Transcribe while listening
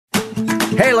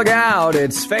Hey, look out.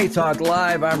 It's Faith Talk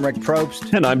Live. I'm Rick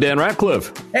Probst. And I'm Dan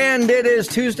Ratcliffe. And it is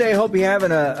Tuesday. Hope you're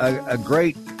having a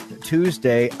great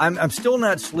Tuesday. I'm still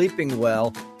not sleeping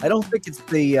well. I don't think it's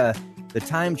the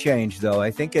time change, though. I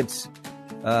think it's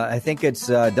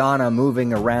Donna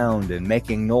moving around and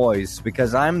making noise,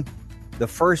 because I'm the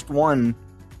first one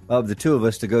of the two of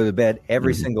us to go to bed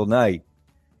every single night.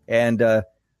 And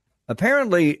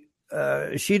apparently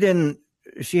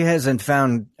she hasn't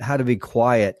found how to be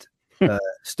quiet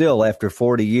still after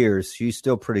 40 years. She's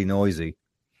still pretty noisy.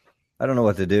 I don't know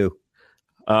what to do.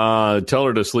 Tell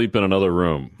her to sleep in another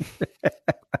room.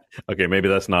 Okay, maybe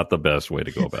that's not the best way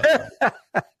to go about it.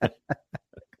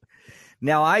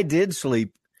 Now, I did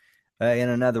sleep in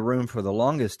another room for the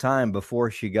longest time before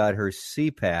she got her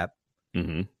CPAP,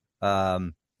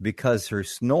 because her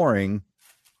snoring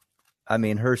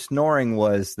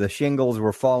was, the shingles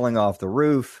were falling off the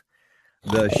roof.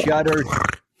 The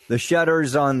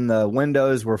shutters on the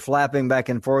windows were flapping back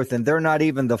and forth, and they're not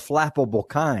even the flappable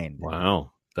kind.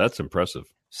 Wow, that's impressive.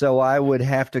 So I would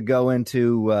have to go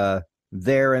into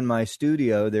there in my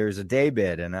studio. There's a day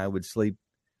bed, and I would sleep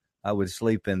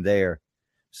in there.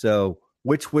 So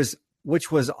which was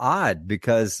odd,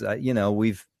 because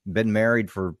we've been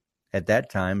married for, at that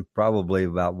time, probably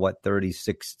about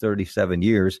 36, 37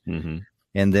 years. Mm-hmm.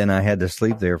 And then I had to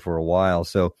sleep there for a while.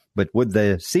 So, but with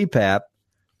the CPAP,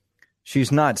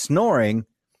 she's not snoring.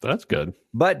 That's good.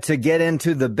 But to get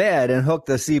into the bed and hook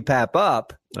the CPAP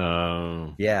up.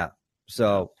 Yeah.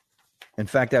 So, in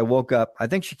fact, I woke up. I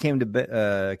think she came to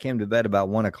bed about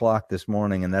 1:00 this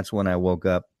morning, and that's when I woke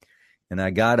up. And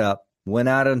I got up, went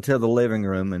out into the living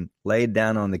room, and laid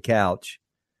down on the couch.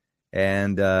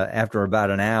 And after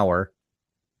about an hour,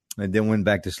 and then went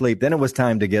back to sleep. Then it was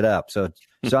time to get up. So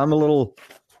I'm a little.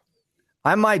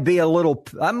 I might be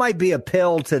a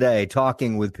pill today,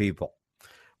 talking with people.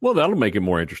 Well, that'll make it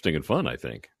more interesting and fun, I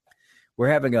think.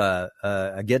 We're having a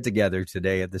get together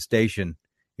today at the station.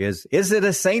 Is it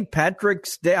a St.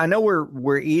 Patrick's Day? I know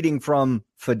we're eating from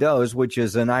Fido's, which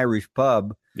is an Irish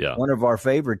pub. Yeah. One of our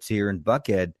favorites here in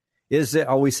Buckhead.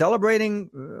 Are we celebrating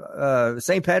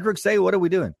St. Patrick's Day? What are we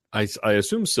doing? I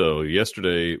assume so.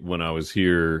 Yesterday when I was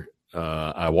here,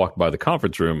 I walked by the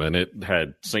conference room and it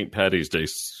had St. Patty's Day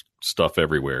stuff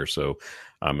everywhere. So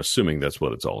I'm assuming that's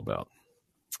what it's all about.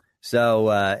 So,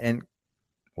 I didn't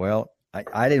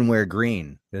wear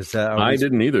green. I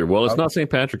didn't either. Well, it's not St.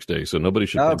 Patrick's Day, so nobody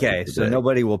should. Okay, so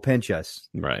nobody will pinch us.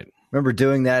 Right. Remember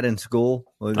doing that in school?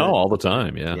 All the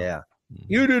time, yeah. Yeah.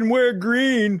 You didn't wear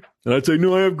green. And I'd say,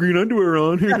 no, I have green underwear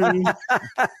on.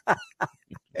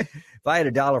 If I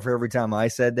had $1 for every time I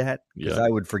said that, because I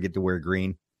would forget to wear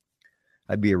green,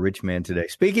 I'd be a rich man today.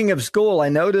 Speaking of school, I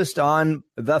noticed on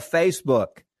the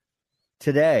Facebook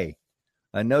today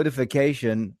a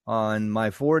notification on my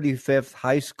 45th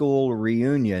high school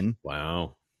reunion.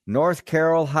 Wow. North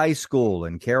Carroll High School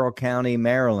in Carroll County,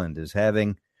 Maryland, is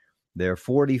having their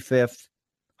 45th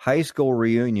high school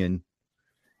reunion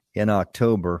in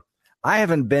October. I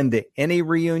haven't been to any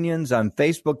reunions. I'm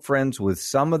Facebook friends with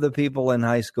some of the people in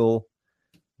high school,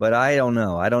 but I don't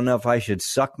know. I don't know if I should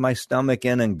suck my stomach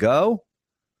in and go,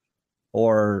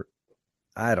 or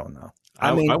I don't know.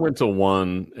 I went to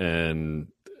one, and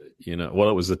it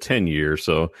was a 10-year,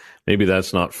 so maybe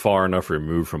that's not far enough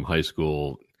removed from high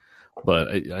school, but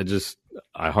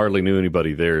I hardly knew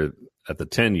anybody there at the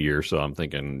 10-year, so I'm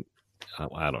thinking,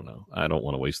 I don't know. I don't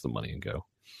want to waste the money and go.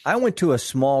 I went to a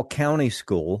small county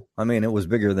school. I mean, it was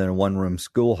bigger than a one-room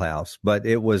schoolhouse, but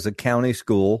it was a county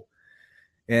school,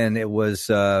 and it was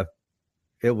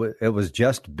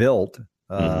just built,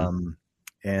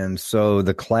 and so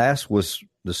the class was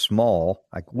small.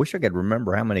 I wish I could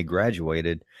remember how many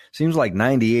graduated. Seems like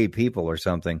 98 people or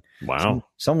something. Wow,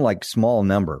 some like small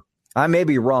number. I may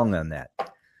be wrong on that,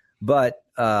 but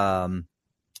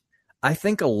I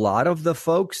think a lot of the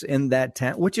folks in that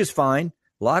town, which is fine.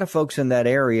 A lot of folks in that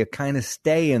area kind of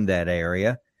stay in that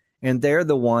area, and they're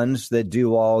the ones that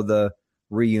do all the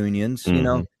reunions.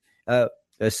 Mm-hmm.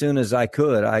 As soon as I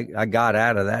could, I got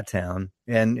out of that town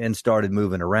and started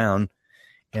moving around.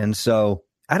 And so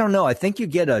I don't know. I think you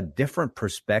get a different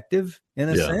perspective in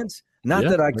a sense. Not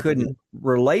that I couldn't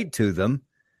relate to them,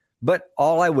 but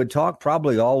all we would talk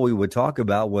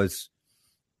about was,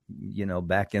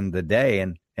 back in the day.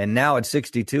 And now at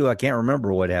 62, I can't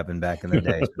remember what happened back in the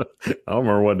day. I don't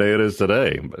remember what day it is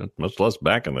today, but much less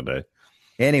back in the day.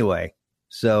 Anyway,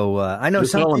 so I know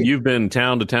just tell them you've been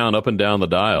town to town, up and down the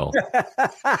dial.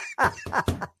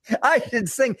 I should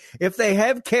sing. If they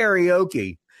have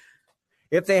karaoke,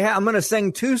 I'm going to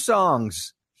sing 2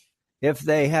 songs if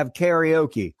they have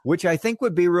karaoke, which I think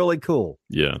would be really cool.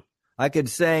 Yeah. I could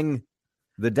sing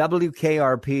the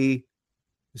WKRP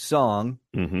song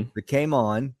that came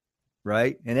on,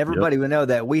 right? And everybody would know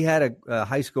that we had a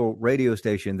high school radio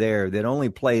station there that only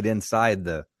played inside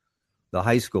the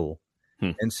high school.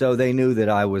 And so they knew that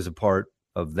I was a part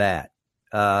of that.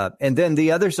 And then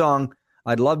the other song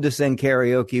I'd love to sing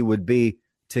karaoke would be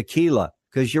Tequila,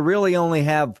 because you really only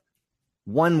have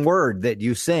one word that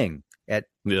you sing at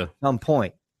some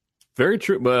point. Very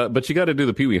true. But you got to do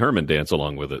the Pee Wee Herman dance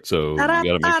along with it. So you got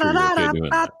to make sure you're okay doing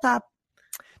that.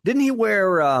 Didn't he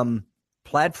wear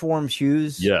platform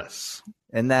shoes? Yes.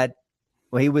 And that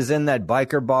he was in that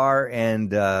biker bar,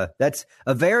 and that's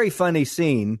a very funny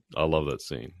scene. I love that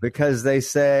scene because they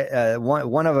say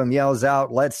one of them yells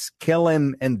out, "Let's kill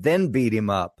him and then beat him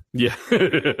up." Yeah.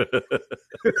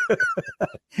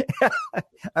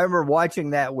 I remember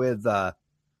watching that with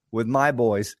my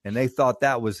boys, and they thought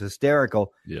that was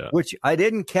hysterical. Yeah. Which I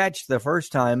didn't catch the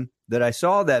first time that I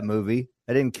saw that movie.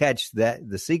 I didn't catch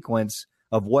the sequence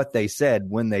of what they said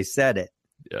when they said it.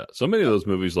 Yeah. So many of those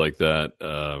movies like that,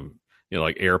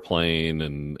 like Airplane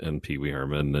and Pee Wee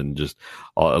Herman and just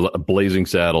Blazing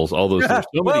Saddles, all those. There's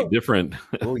so many different.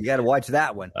 Oh, you got to watch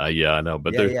that one. Yeah, I know.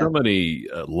 But there's so many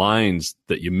lines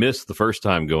that you missed the first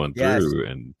time going through,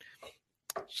 and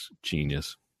it's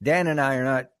genius. Dan and I are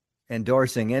not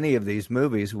endorsing any of these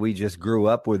movies. We just grew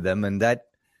up with them, and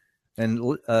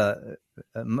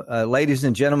ladies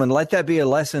and gentlemen, let that be a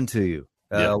lesson to you.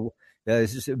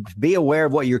 Be aware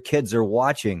of what your kids are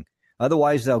watching.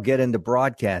 Otherwise, they'll get into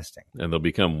broadcasting. And they'll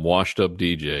become washed-up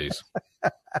DJs.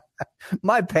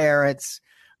 My parents,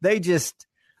 I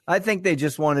think they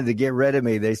just wanted to get rid of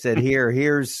me. They said,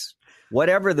 here's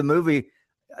whatever the movie.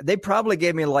 They probably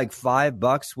gave me like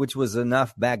 $5, which was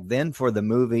enough back then for the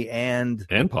movie and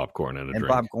popcorn and a drink.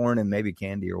 Popcorn and maybe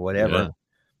candy or whatever. Yeah.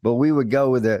 But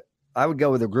I would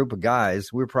go with a group of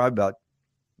guys. We were probably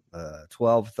about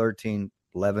 12, 13,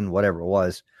 11, whatever it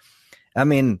was. I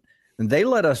mean, they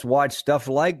let us watch stuff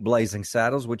like Blazing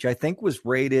Saddles, which I think was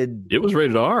rated. It was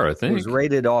rated R, I think. It was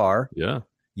rated R. Yeah.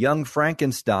 Young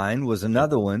Frankenstein was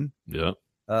another one. Yeah.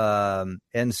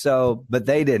 And so, but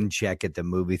they didn't check at the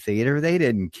movie theater. They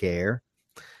didn't care.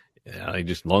 Yeah.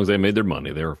 As long as they made their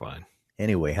money, they were fine.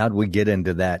 Anyway, how'd we get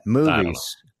into that?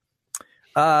 Movies.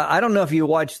 I don't know if you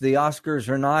watched the Oscars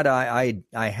or not. I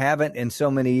haven't in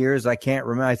so many years. I can't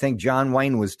remember. I think John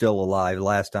Wayne was still alive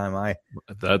last time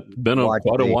That's been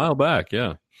quite a while back.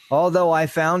 Yeah. Although I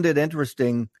found it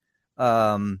interesting.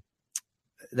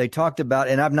 They talked about,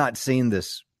 and I've not seen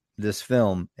this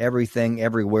film, Everything,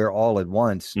 Everywhere, All at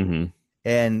Once. Mm-hmm.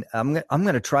 And I'm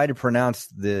going to try to pronounce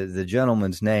the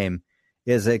gentleman's name.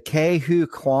 Is it Ke Huy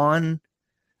Quan,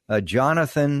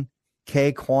 Jonathan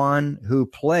Ke Quan, who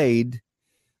played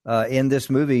in this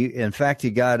movie. In fact, he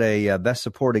got a Best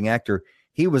Supporting Actor.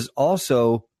 He was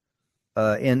also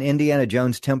in Indiana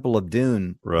Jones Temple of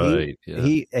Doom. Right.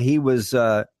 He was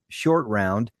Short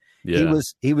Round. Yeah.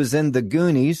 He was in The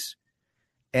Goonies,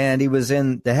 and he was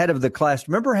in The Head of the Class.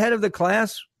 Remember Head of the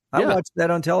Class? I watched that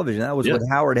on television. That was with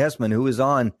Howard Hessman, who was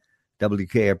on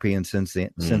WKRP in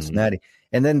Cincinnati.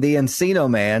 And then The Encino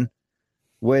Man,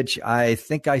 which I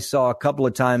think I saw a couple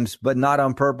of times, but not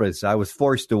on purpose. I was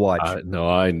forced to watch. No,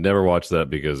 I never watched that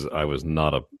because I was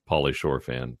not a Pauly Shore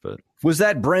fan. But was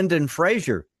that Brendan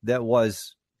Fraser that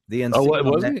was the Encino? Oh, what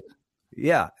was he?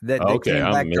 Yeah, they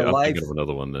came back to life. I'm thinking of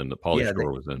another one than the Pauly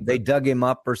Shore was in. They dug him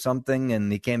up or something,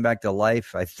 and he came back to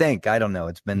life. I think. I don't know.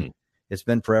 It's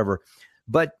been forever.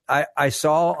 But I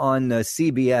saw on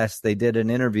CBS they did an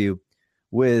interview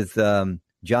with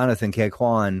Jonathan Ke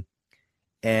Quan,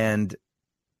 and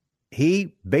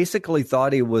he basically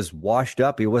thought he was washed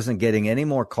up. He wasn't getting any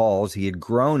more calls. He had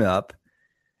grown up,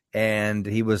 and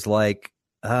he was like,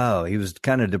 he was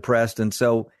kind of depressed. And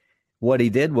so what he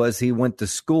did was he went to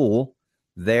school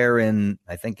there in,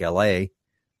 I think, L.A.,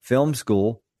 film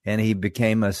school, and he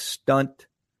became a stunt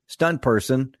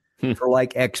person for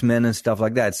like X-Men and stuff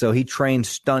like that. So he trained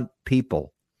stunt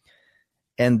people.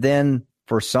 And then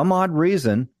for some odd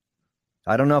reason,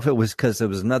 I don't know if it was because it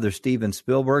was another Steven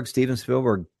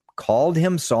Spielberg called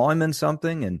him, saw him in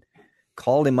something and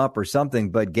called him up or something,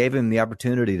 but gave him the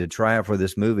opportunity to try out for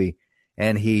this movie.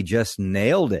 And he just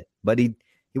nailed it. But he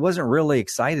wasn't really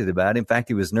excited about it. In fact,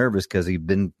 he was nervous because he'd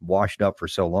been washed up for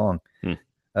so long.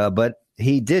 But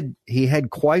he had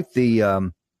quite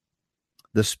the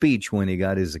speech when he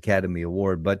got his Academy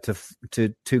Award. But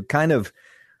to kind of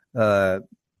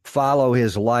follow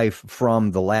his life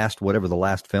from whatever the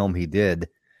last film he did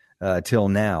till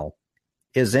now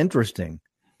is interesting.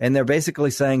 And they're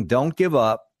basically saying, don't give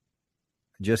up,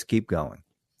 just keep going.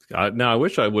 Now, I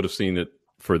wish I would have seen it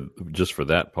for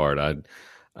that part.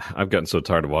 I've gotten so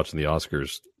tired of watching the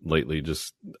Oscars lately,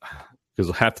 just because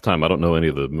because half the time I don't know any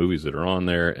of the movies that are on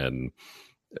there, and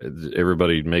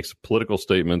everybody makes political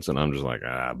statements, and I'm just like,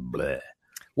 bleh.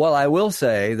 Well, I will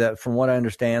say that from what I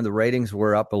understand, the ratings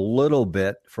were up a little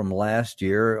bit from last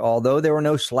year, although there were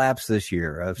no slaps this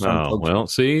year.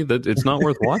 See, that it's not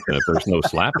worth watching if there's no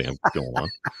slapping going on.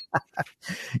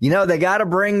 They got to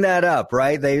bring that up,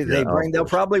 right? They'll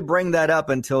probably bring that up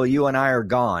until you and I are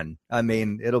gone. I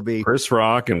mean, it'll be Chris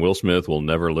Rock and Will Smith will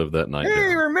never live that night. Hey,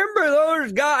 down. Remember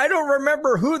those guys? I don't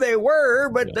remember who they were,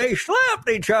 but they slapped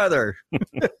each other.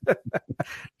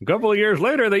 A couple of years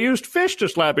later, they used fish to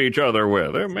slap each other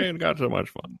with. They got so much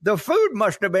fun. The food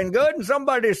must have been good, and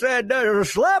somebody said,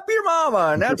 slap your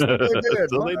mama, and that's what they did.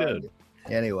 So they did.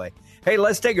 Anyway, hey,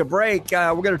 let's take a break.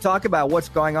 We're going to talk about what's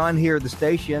going on here at the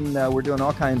station. We're doing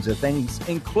all kinds of things,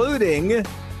 including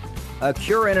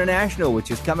Cure International,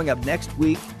 which is coming up next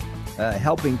week,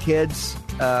 helping kids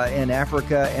in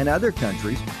Africa and other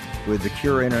countries with the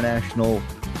Cure International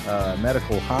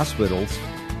medical hospitals.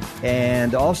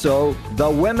 And also the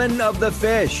Women of the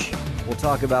Fish. We'll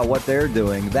talk about what they're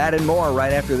doing. That and more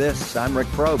right after this. I'm Rick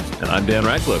Probst. And I'm Dan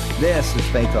Ratcliffe. This is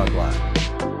Faith Talk Live.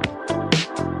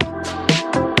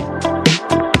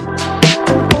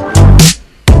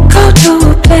 Go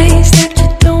to a place that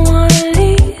you don't want to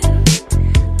leave.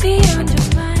 Beyond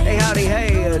your mind. Hey, howdy,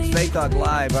 hey. It's Faith Talk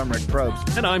Live. I'm Rick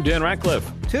Probst. And I'm Dan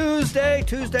Ratcliffe. Tuesday.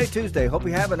 Hope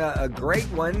you're having a great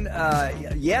one.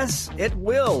 Yes, it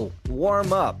will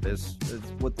warm up, is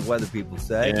what the weather people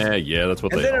say. Yeah, that's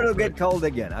what and they say. And then it'll get cold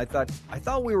again. I thought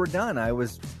we were done. I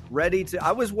was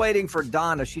waiting for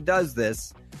Donna. She does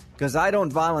this because I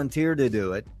don't volunteer to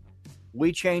do it.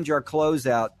 We change our clothes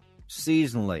out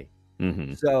seasonally.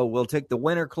 Mm-hmm. So we'll take the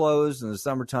winter clothes in the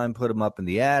summertime, put them up in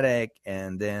the attic,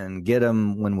 and then get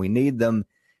them when we need them.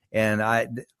 And I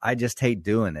just hate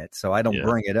doing it, so I don't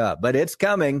bring it up. But it's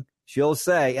coming, she'll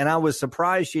say. And I was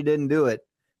surprised she didn't do it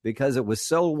because it was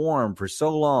so warm for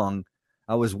so long.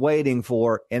 I was waiting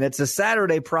for, and it's a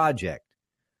Saturday project.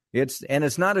 It's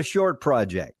not a short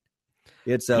project.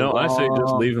 It's a I say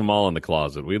just leave them all in the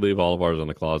closet. We leave all of ours in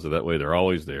the closet. That way they're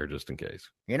always there just in case.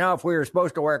 If we were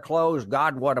supposed to wear clothes,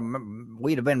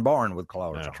 we'd have been born with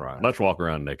clothes. That's right. Let's walk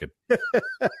around naked.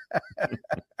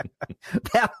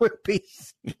 That would be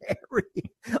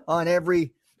scary on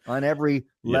every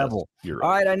level. You're right.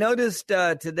 All right, I noticed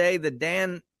today that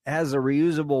Dan has a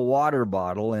reusable water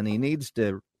bottle, and he needs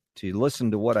to listen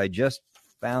to what I just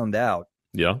found out.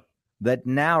 Yeah. That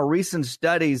now recent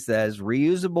studies says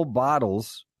reusable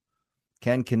bottles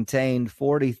can contain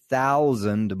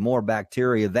 40,000 more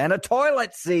bacteria than a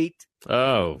toilet seat.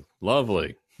 Oh,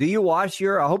 lovely. Do you wash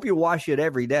I hope you wash it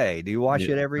every day. Do you wash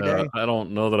it every day? I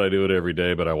don't know that I do it every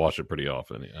day, but I wash it pretty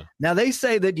often, yeah. Now, they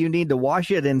say that you need to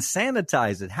wash it and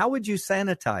sanitize it. How would you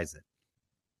sanitize it?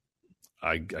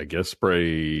 I guess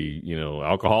spray,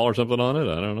 alcohol or something on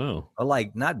it. I don't know.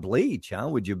 Like not bleach, huh?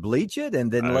 Would you bleach it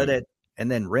and then and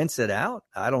then rinse it out?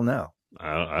 I don't know.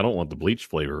 I don't want the bleach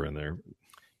flavor in there.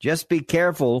 Just be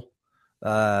careful.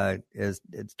 It's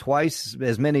twice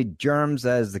as many germs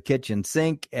as the kitchen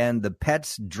sink and the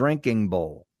pet's drinking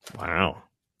bowl. Wow.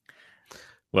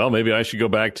 Well, maybe I should go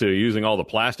back to using all the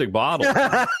plastic bottles.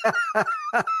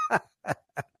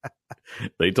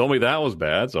 They told me that was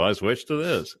bad, so I switched to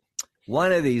this.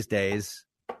 One of these days,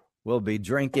 we'll be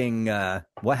drinking. How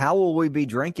will we be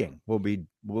drinking?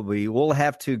 We'll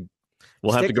have to.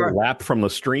 We'll have to go lap from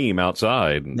the stream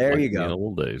outside. There you go. In the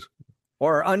old days.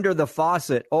 Or under the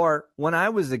faucet. Or when I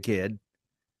was a kid,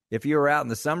 if you were out in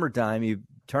the summertime, you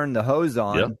turned the hose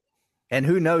on, and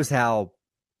who knows how.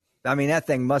 I mean, that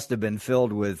thing must have been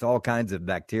filled with all kinds of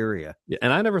bacteria. Yeah,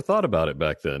 and I never thought about it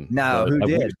back then. No, who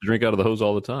did? I used to drink out of the hose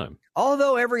all the time.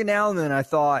 Although every now and then I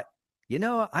thought,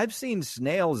 I've seen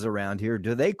snails around here.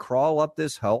 Do they crawl up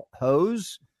this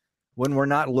hose when we're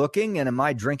not looking? And am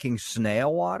I drinking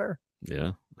snail water?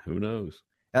 Yeah, who knows?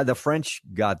 The French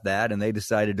got that, and they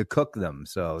decided to cook them.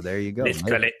 So there you go.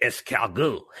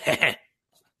 Escargot.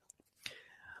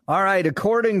 All right.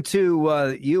 According to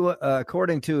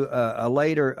a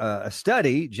later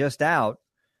study just out,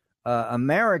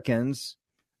 Americans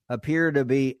appear to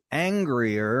be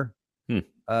angrier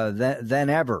than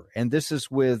ever, and this is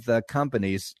with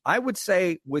companies. I would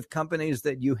say with companies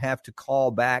that you have to call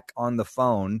back on the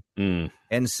phone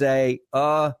and say,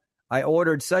 I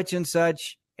ordered such and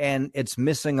such, and it's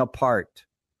missing a part.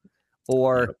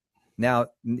 Or now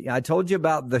I told you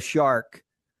about the Shark,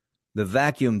 the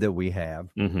vacuum that we have,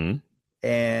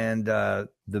 and the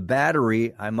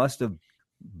battery. I must have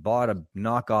bought a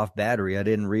knockoff battery. I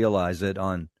didn't realize it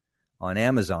on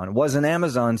Amazon. It wasn't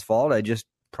Amazon's fault. I just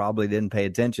probably didn't pay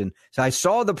attention. So I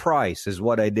saw the price is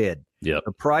what I did. Yep.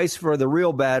 The price for the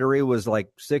real battery was like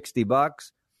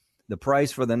 $60. The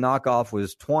price for the knockoff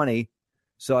was $20.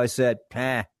 So I said,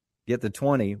 get the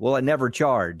 20. Well, it never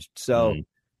charged. So,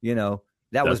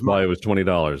 that was why it was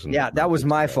 $20. Yeah, that was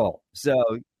my fault. So,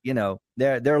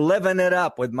 they're living it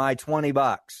up with my $20.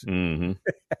 Mm-hmm.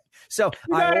 So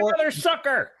another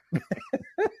sucker.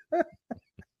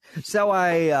 So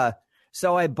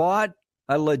I bought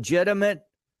a legitimate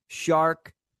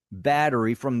Shark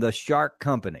battery from the Shark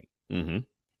company. Mm-hmm.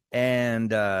 And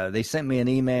they sent me an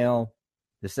email.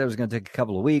 They said it was going to take a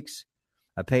couple of weeks.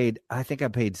 I think I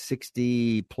paid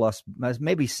 60 plus,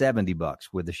 maybe $70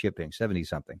 with the shipping, 70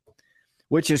 something,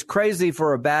 which is crazy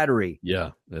for a battery.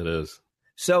 Yeah, it is.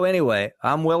 So anyway,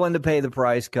 I'm willing to pay the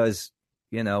price because,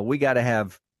 we got to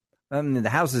have, the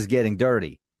house is getting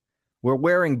dirty. We're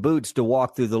wearing boots to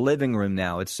walk through the living room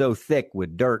now. It's so thick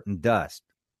with dirt and dust.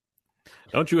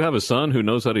 Don't you have a son who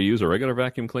knows how to use a regular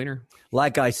vacuum cleaner?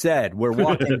 Like I said, we're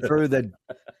walking through the...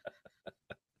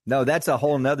 No, that's a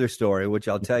whole nother story, which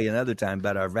I'll tell you another time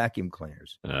about our vacuum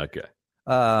cleaners. Okay.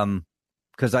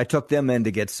 Because I took them in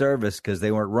to get service because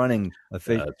they weren't running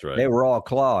efficient. That's right. They were all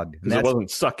clogged. Because it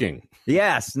wasn't sucking.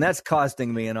 Yes, and that's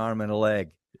costing me an arm and a leg.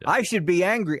 Yeah. I should be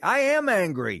angry. I am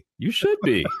angry. You should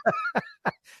be.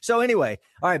 So anyway,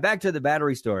 all right, back to the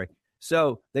battery story.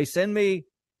 So they send me,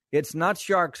 it's not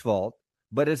Shark's fault,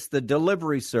 but it's the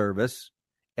delivery service.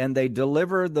 And they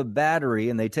deliver the battery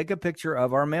and they take a picture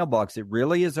of our mailbox. It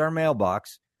really is our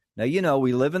mailbox. Now,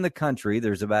 we live in the country.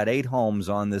 There's about 8 homes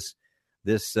on this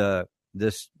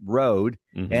road,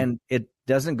 mm-hmm. and it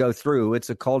doesn't go through. It's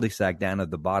a cul-de-sac down at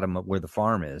the bottom of where the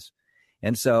farm is.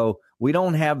 And so we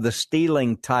don't have the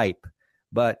stealing type,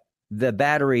 but the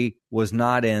battery was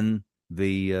not in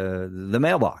the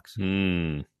mailbox.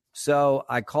 Mm. So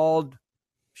I called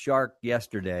Shark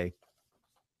yesterday.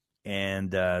 And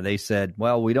they said,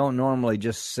 well, we don't normally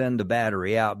just send a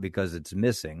battery out because it's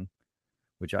missing,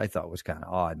 which I thought was kind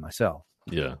of odd myself.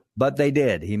 Yeah. But they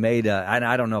did. He made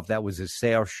I don't know if that was his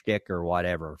sales shtick or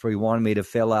whatever. If he wanted me to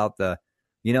fill out at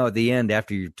the end,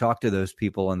 after you talk to those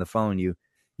people on the phone, you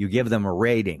give them a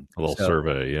rating. A little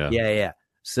survey, yeah. Yeah.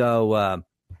 So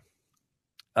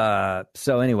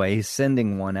anyway, he's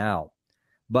sending one out.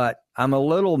 But I'm a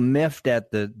little miffed at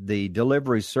the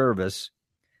delivery service.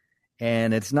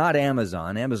 And it's not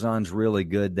Amazon. Amazon's really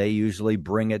good. They usually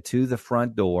bring it to the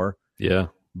front door. Yeah.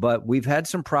 But we've had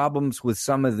some problems with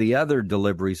some of the other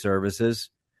delivery services.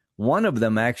 One of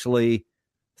them actually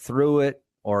threw it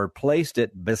or placed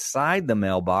it beside the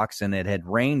mailbox, and it had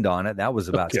rained on it. That was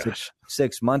about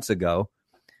 6 months ago.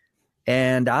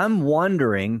 And I'm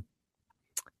wondering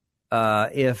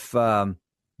if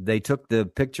they took the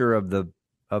picture of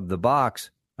the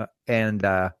box and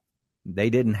they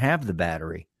didn't have the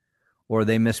battery. Or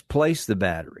they misplaced the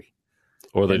battery.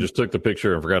 Or they just took the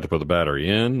picture and forgot to put the battery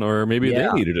in. Or maybe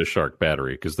they needed a Shark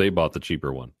battery because they bought the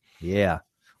cheaper one. Yeah.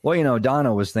 Well,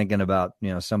 Donna was thinking about,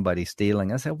 somebody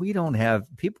stealing. I said,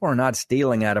 people are not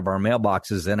stealing out of our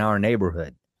mailboxes in our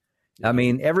neighborhood. Yeah. I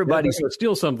mean, everybody's going to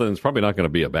steal something that's probably not going to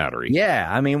be a battery. Yeah.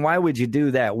 I mean, why would you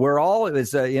do that? We're all,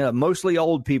 mostly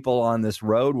old people on this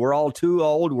road. We're all too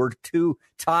old. We're too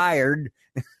tired.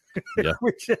 Yeah.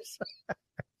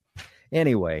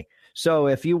 Anyway. So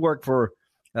if you work for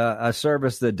a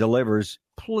service that delivers,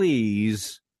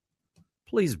 please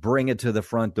bring it to the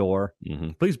front door.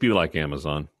 Mm-hmm. Please be like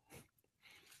Amazon.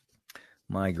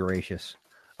 My gracious.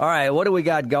 All right, what do we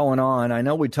got going on? I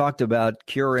know we talked about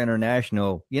Cure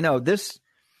International. This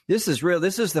is real.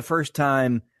 This is the first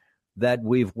time that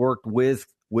we've worked with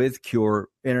Cure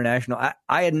International.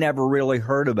 I had never really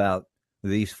heard about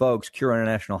these folks, Cure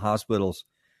International Hospitals,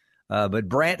 but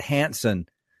Brant Hansen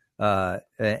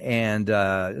and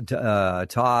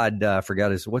Todd,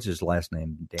 forgot what's his last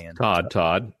name, Dan? Todd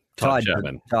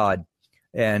Chapman. Todd.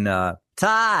 And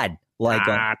Todd,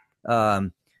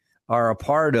 are a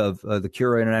part of the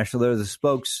Cure International. They're the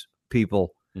spokespeople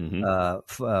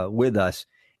with us.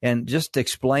 And just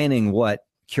explaining what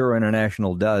Cure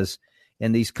International does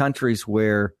in these countries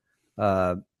where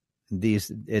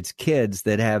it's kids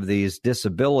that have these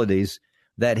disabilities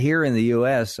that here in the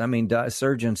U.S., I mean,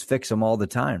 surgeons fix them all the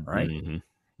time, right? Mm-hmm.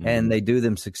 Mm-hmm. And they do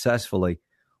them successfully.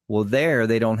 Well, there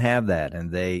they don't have that,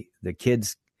 and the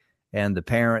kids and the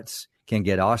parents can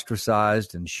get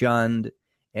ostracized and shunned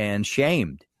and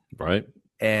shamed, right?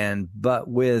 But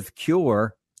with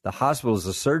Cure, the hospitals,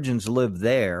 the surgeons live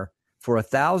there for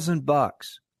 $1,000,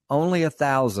 only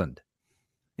 $1,000,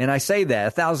 and I say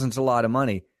that $1,000's a lot of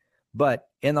money, but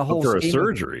in the whole for a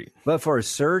surgery,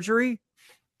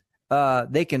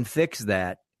 they can fix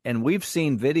that. And we've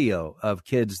seen video of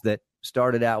kids that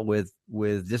started out with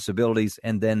disabilities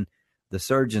and then the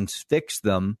surgeons fixed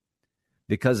them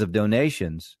because of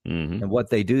donations and what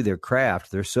they do, their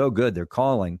craft. They're so good, they're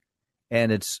calling, and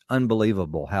it's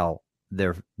unbelievable how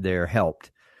they're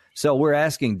helped. So we're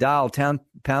asking dial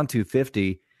pound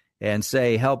 250 and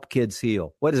say help kids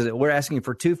heal. What is it? We're asking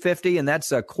for $250, and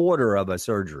that's a quarter of a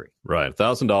surgery. Right.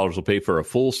 $1,000 will pay for a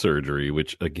full surgery,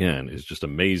 which again is just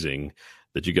amazing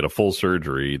that you get a full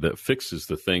surgery that fixes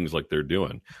the things like they're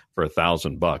doing for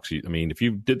 $1,000. I mean, if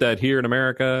you did that here in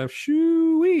America,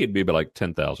 it'd be about like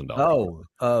 $10,000.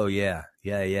 Oh, yeah.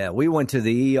 We went to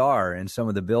the ER, and some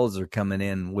of the bills are coming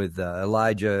in with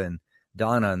Elijah and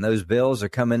Donna, and those bills are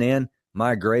coming in.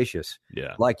 My gracious.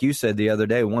 Yeah. Like you said the other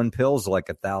day, one pill's like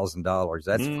 $1,000.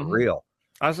 That's for real.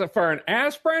 I said, for an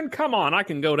aspirin? Come on, I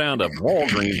can go down to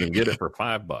Walgreens and get it for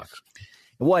 $5.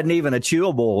 It wasn't even a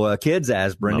chewable kid's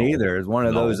aspirin either. It was one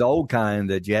of those old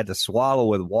kind that you had to swallow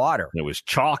with water. It was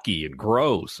chalky and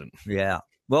gross. Yeah.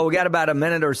 Well, we got about a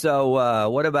minute or so.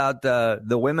 What about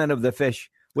the Women of the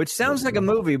Fish? Which sounds like a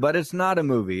movie, but it's not a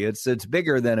movie. It's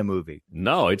bigger than a movie.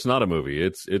 No, it's not a movie.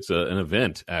 It's an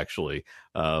event, actually.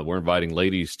 We're inviting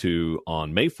ladies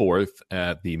on May 4th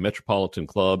at the Metropolitan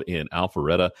Club in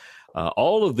Alpharetta.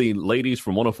 All of the ladies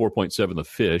from 104.7 The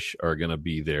Fish are going to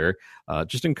be there,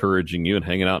 just encouraging you and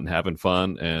hanging out and having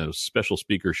fun. And special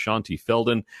speaker Shanti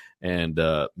Felden and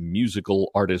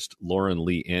musical artist Lauren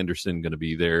Lee Anderson going to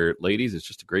be there. Ladies, it's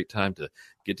just a great time to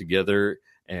get together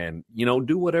and,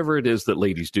 do whatever it is that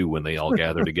ladies do when they all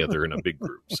gather together in a big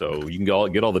group. So you can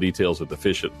get all the details at at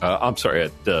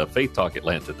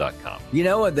faithtalkatlanta.com. You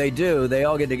know what they do? They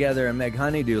all get together and make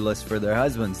honeydew lists for their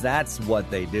husbands. That's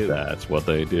what they do. That's what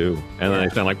they do. And then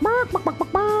they sound like...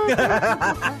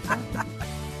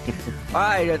 All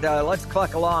right, let's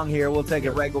cluck along here. We'll take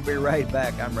a break. We'll be right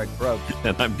back. I'm Rick Probst.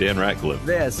 And I'm Dan Ratcliffe.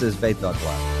 This is Faith Talk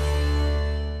Live.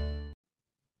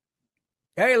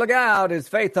 Hey, look out. It's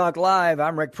Faith Talk Live.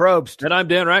 I'm Rick Probst. And I'm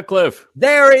Dan Ratcliffe.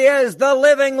 There he is, the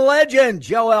living legend,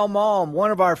 Joel Malm,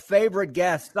 one of our favorite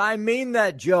guests. I mean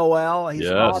that, Joel. He's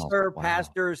an author,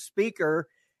 pastor, speaker.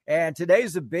 And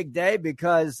today's a big day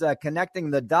because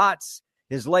Connecting the Dots,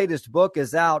 his latest book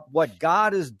is out, What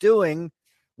God is Doing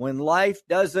When Life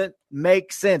Doesn't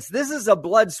Make Sense. This is a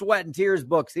blood, sweat, and tears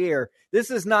book here.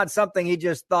 This is not something he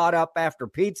just thought up after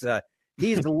pizza.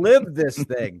 He's lived this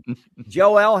thing.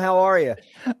 Joel, how are you?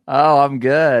 Oh, I'm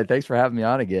good. Thanks for having me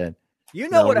on again. You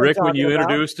know what Rick, I'm when you about.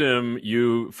 Introduced him,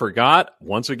 you forgot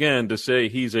once again to say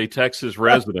he's a Texas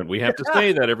resident. We have to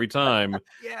say that every time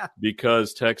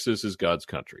because Texas is God's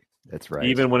country. That's right.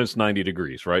 Even when it's 90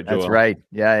 degrees, right, Joel? That's right.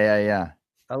 Yeah.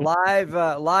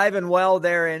 Alive and well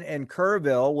there in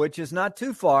Kerrville, which is not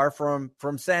too far from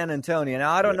San Antonio.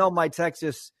 Now, I don't know my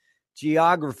Texas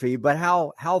geography, but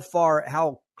how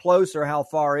close or how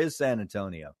far is San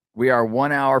Antonio? We are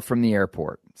 1 hour from the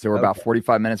airport. So we're about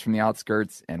 45 minutes from the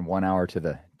outskirts and 1 hour to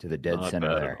the dead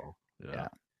center there. Yeah.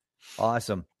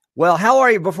 Awesome. Well, how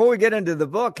are you? Before we get into the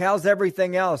book, how's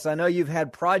everything else? I know you've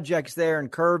had projects there in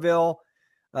Kerrville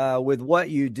with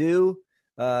what you do.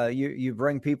 You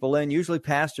bring people in, usually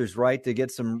pastors, right, to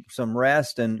get some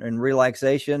rest and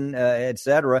relaxation, et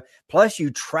cetera. Plus,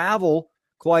 you travel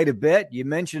quite a bit. You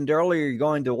mentioned earlier you're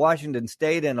going to Washington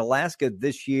State and Alaska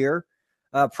this year,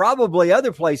 probably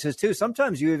other places too.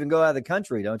 Sometimes you even go out of the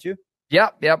country, don't you?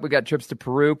 Yep. We got trips to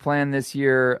Peru planned this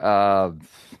year. I'm going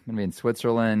to be in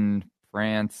Switzerland,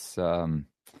 France,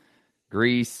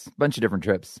 Greece, a bunch of different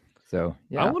trips. So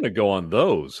yeah. I want to go on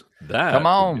those. Come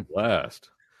on, last.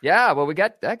 Yeah, well,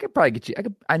 I could probably get you.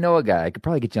 I know a guy. I could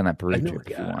probably get you on that Peru trip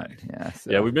if you want. Yeah,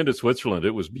 yeah, we've been to Switzerland.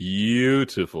 It was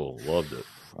beautiful. Loved it.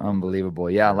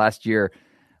 Unbelievable. Yeah, last year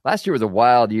was a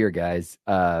wild year, guys.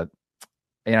 And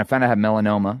I found I had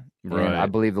melanoma. Right. And I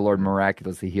believe the Lord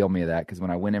miraculously healed me of that because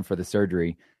when I went in for the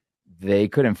surgery, they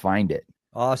couldn't find it.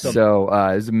 Awesome. So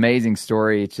it was an amazing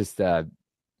story. It's just a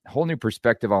whole new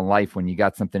perspective on life when you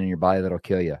got something in your body that'll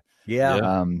kill you.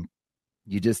 Yeah.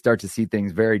 You just start to see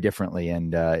things very differently.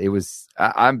 And it was,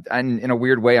 I'm in a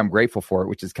weird way, I'm grateful for it,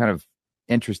 which is kind of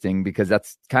interesting because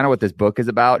that's kind of what this book is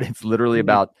about. It's literally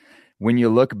about when you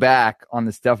look back on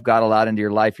the stuff God allowed into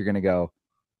your life, you're going to go,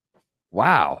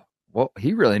 wow, well,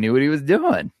 he really knew what he was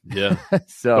doing. Yeah.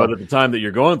 So, but at the time that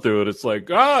you're going through it, it's like,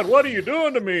 God, what are you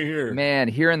doing to me here? Man,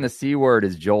 hearing the C word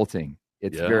is jolting.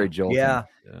 It's very jolting. Yeah.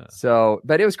 So,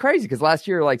 but it was crazy because last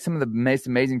year, like some of the most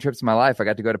amazing trips of my life, I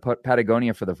got to go to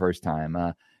Patagonia for the first time.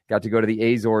 Got to go to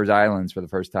the Azores Islands for the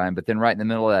first time. But then right in the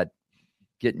middle of that,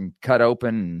 getting cut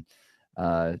open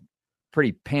and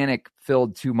pretty panic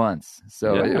filled 2 months.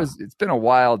 So Yeah. it's been a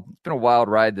wild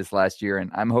ride this last year.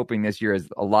 And I'm hoping this year is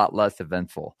a lot less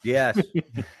eventful. Yes.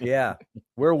 Yeah.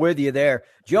 We're with you there.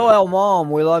 Joel Malm,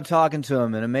 we love talking to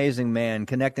him. An amazing man,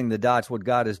 connecting the dots, what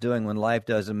God is doing when life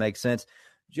doesn't make sense.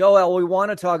 Joel, we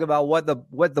want to talk about what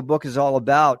the book is all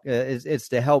about. It's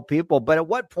to help people. But at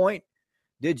what point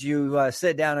did you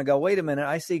sit down and go, wait a minute,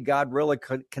 I see God really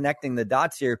connecting the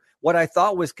dots here. What I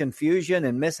thought was confusion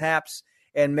and mishaps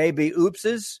and maybe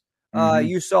oopses,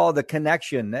 you saw the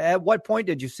connection. At what point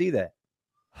did you see that?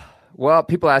 Well,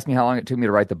 people ask me how long it took me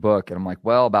to write the book, and I'm like,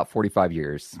 well, about 45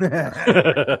 years.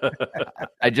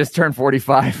 I just turned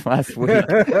 45 last week.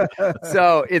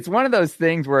 So it's one of those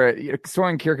things where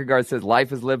Soren Kierkegaard says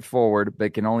life is lived forward,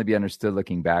 but can only be understood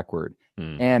looking backward.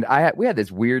 And we had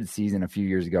this weird season a few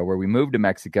years ago where we moved to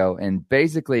Mexico, and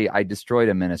basically I destroyed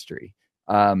a ministry.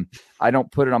 I don't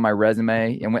put it on my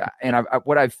resume. And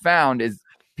what I've found is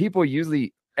people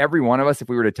usually, every one of us, if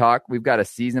we were to talk, we've got a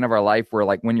season of our life where,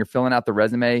 like, when you're filling out the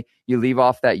resume, you leave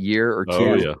off that year or two.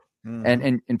 Oh, yeah.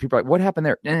 And people are like, what happened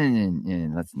there?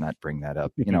 Let's not bring that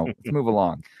up. Let's move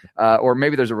along. Or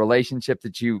maybe there's a relationship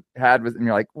that you had with, and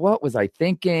you're like, what was I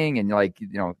thinking? And you're like,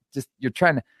 you're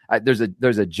trying to,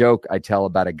 there's a joke I tell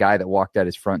about a guy that walked out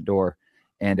his front door,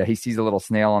 and he sees a little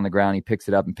snail on the ground. He picks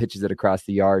it up and pitches it across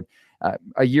the yard.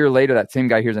 A year later, that same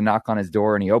guy hears a knock on his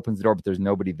door, and he opens the door, but there's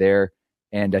nobody there.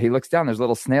 And he looks down, there's a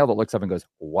little snail that looks up and goes,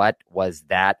 what was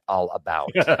that all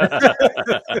about?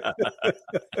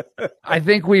 I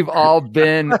think we've all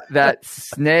been that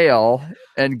snail,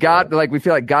 and God, like, we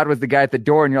feel like God was the guy at the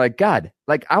door, and you're like, God,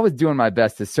 like, I was doing my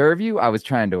best to serve you. I was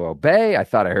trying to obey. I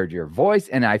thought I heard your voice.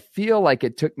 And I feel like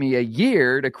it took me a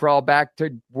year to crawl back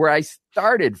to where I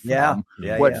started from.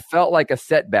 What felt like a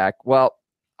setback. Well,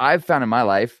 I've found in my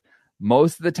life,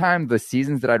 most of the time, the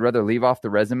seasons that I'd rather leave off the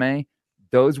resume,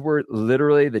 those were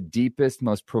literally the deepest,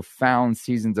 most profound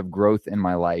seasons of growth in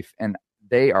my life. And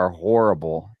they are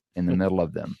horrible in the middle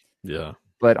of them. Yeah.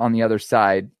 But on the other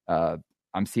side,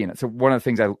 I'm seeing it. So one of the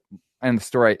things in the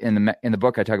story, in the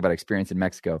book, I talk about experience in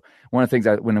Mexico. One of the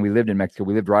things when we lived in Mexico,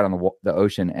 we lived right on the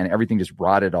ocean, and everything just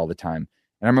rotted all the time.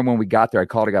 And I remember when we got there, I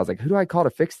called a guy. I was like, who do I call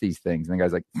to fix these things? And the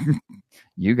guy's like,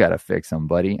 you got to fix them,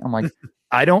 buddy. I'm like,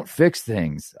 I don't fix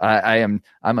things. I'm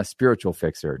a spiritual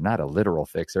fixer, not a literal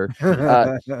fixer.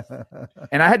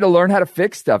 And I had to learn how to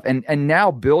fix stuff. And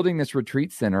now, building this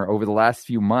retreat center over the last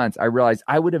few months, I realized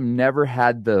I would have never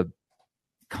had the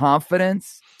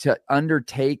confidence to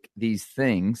undertake these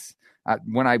things.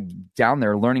 When I'm down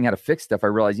there learning how to fix stuff, I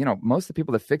realized, most of the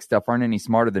people that fix stuff aren't any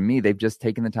smarter than me. They've just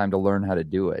taken the time to learn how to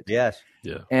do it. Yes.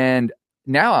 Yeah. And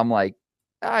now I'm like,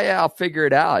 oh, yeah, I'll figure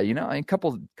it out. A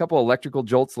couple electrical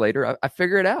jolts later, I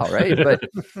figure it out, right? But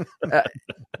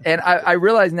and I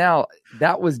realize now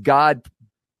that was God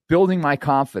building my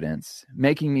confidence,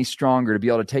 making me stronger to be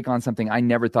able to take on something I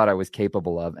never thought I was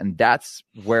capable of. And that's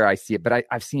where I see it. But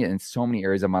I've seen it in so many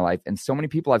areas of my life, and so many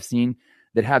people I've seen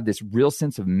that have this real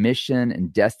sense of mission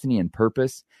and destiny and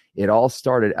purpose. It all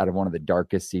started out of one of the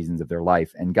darkest seasons of their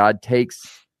life. And God takes,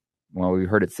 well, we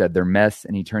heard it said, their mess,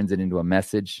 and he turns it into a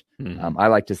message. I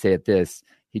like to say it this: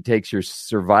 he takes your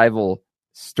survival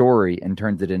story and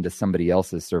turns it into somebody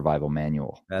else's survival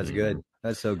manual. That's good.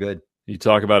 That's so good. You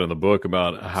talk about in the book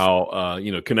about how,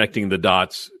 connecting the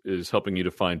dots is helping you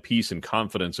to find peace and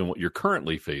confidence in what you're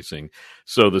currently facing.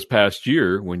 So this past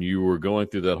year, when you were going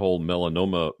through that whole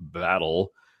melanoma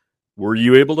battle, were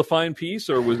you able to find peace,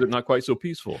 or was it not quite so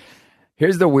peaceful?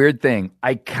 Here's the weird thing.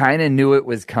 I kind of knew it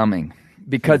was coming,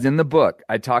 because in the book,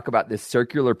 I talk about this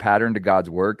circular pattern to God's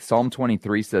work. Psalm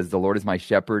 23 says, the Lord is my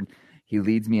shepherd. He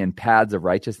leads me in paths of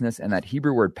righteousness. And that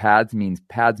Hebrew word paths means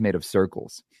paths made of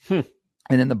circles.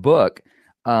 And in the book,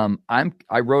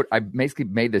 I basically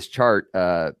made this chart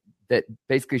that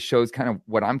basically shows kind of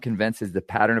what I'm convinced is the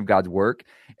pattern of God's work.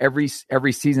 Every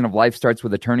season of life starts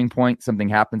with a turning point. Something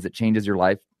happens that changes your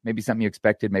life. Maybe something you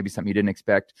expected, maybe something you didn't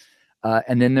expect.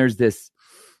 And then there's this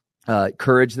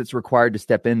courage that's required to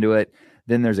step into it.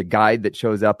 Then there's a guide that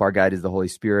shows up. Our guide is the Holy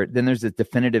Spirit. Then there's this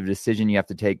definitive decision you have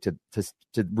to take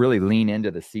to really lean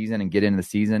into the season and get into the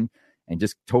season and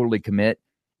just totally commit.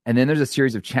 And then there's a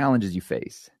series of challenges you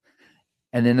face.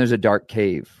 And then there's a dark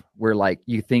cave where, like,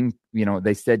 you think,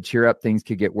 they said, cheer up, things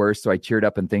could get worse. So I cheered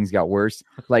up and things got worse.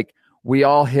 Like, we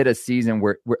all hit a season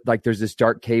where like there's this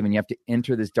dark cave, and you have to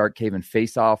enter this dark cave and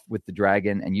face off with the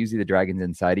dragon, and usually the dragon's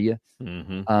inside of you.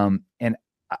 And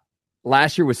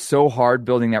last year was so hard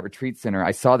building that retreat center.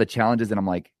 I saw the challenges and I'm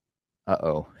like,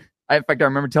 uh-oh. In fact, I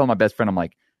remember telling my best friend, I'm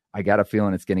like, I got a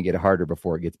feeling it's going to get harder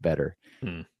before it gets better.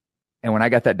 And when I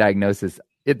got that diagnosis,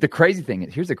 here's the crazy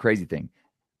thing.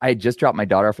 I had just dropped my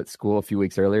daughter off at school a few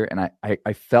weeks earlier, and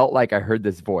I felt like I heard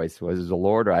this voice. Was it the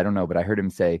Lord or I don't know, but I heard him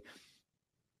say,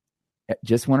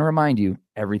 just want to remind you,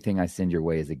 everything I send your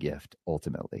way is a gift,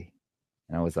 ultimately.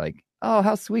 And I was like, oh,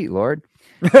 how sweet, Lord.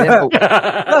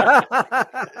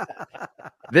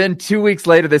 Then 2 weeks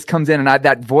later, this comes in, and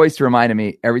that voice reminded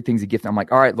me, everything's a gift. I'm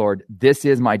like, all right, Lord, this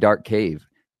is my dark cave.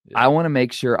 Yeah. I want to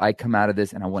make sure I come out of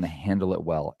this, and I want to handle it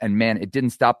well. And man, it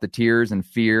didn't stop the tears and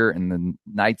fear and the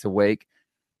nights awake.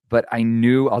 But I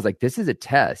knew, I was like, this is a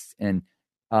test. And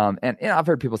I've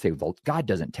heard people say, well, God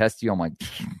doesn't test you. I'm like,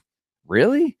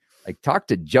 really? Like, talk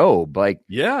to Job. Like,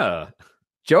 yeah,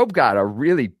 Job got a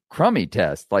really crummy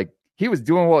test. Like, he was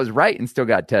doing what was right and still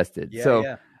got tested.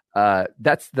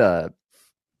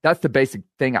 That's the basic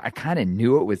thing. I kind of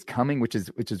knew it was coming, which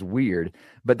is weird.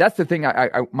 But that's the thing.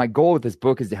 My goal with this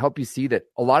book is to help you see that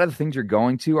a lot of the things you're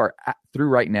going through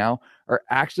right now are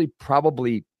actually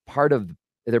probably part of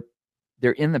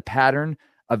they're in the pattern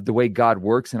of the way God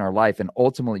works in our life. And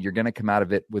ultimately you're going to come out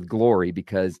of it with glory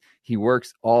because he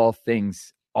works all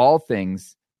things,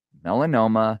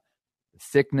 melanoma,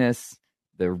 sickness,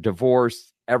 the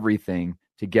divorce, everything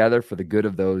together for the good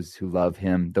of those who love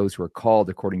him, those who are called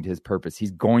according to his purpose.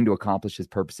 He's going to accomplish his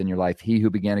purpose in your life. He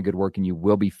who began a good work in you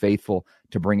will be faithful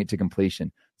to bring it to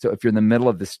completion. So if you're in the middle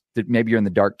of this, maybe you're in the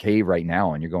dark cave right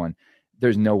now and you're going,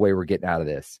 there's no way we're getting out of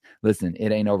this. Listen,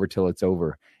 it ain't over till it's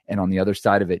over. And on the other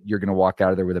side of it, you're going to walk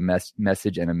out of there with a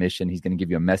message and a mission. He's going to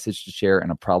give you a message to share and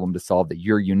a problem to solve that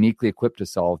you're uniquely equipped to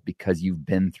solve because you've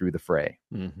been through the fray.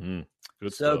 Mm-hmm.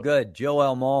 Good so stuff. Good.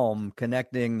 Joel Malm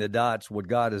connecting the dots, what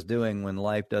God is doing when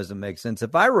life doesn't make sense.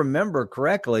 If I remember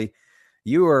correctly,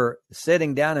 you were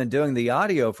sitting down and doing the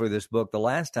audio for this book the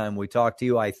last time we talked to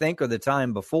you, I think, or the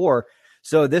time before.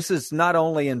 So this is not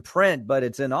only in print, but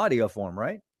it's in audio form,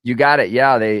 right? You got it.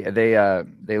 Yeah,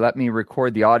 they let me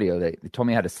record the audio. They told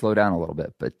me how to slow down a little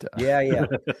bit, but yeah.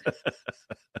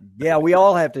 We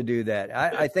all have to do that.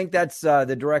 I think that's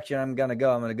the direction I'm going to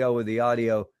go. I'm going to go with the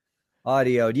audio.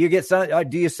 Do you get some?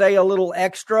 Do you say a little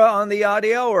extra on the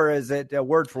audio, or is it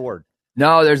word for word?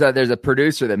 No, there's a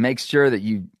producer that makes sure that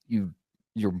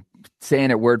you're saying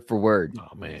it word for word.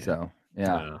 Oh man. So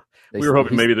yeah. We were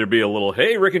hoping maybe there'd be a little,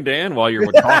 hey, Rick and Dan, while you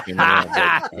were talking.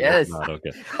 Yes. Not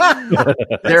okay.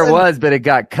 There was, but it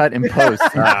got cut in post.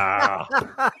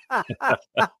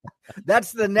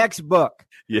 That's the next book.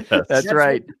 Yes. That's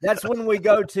right. That's when we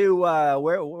go to,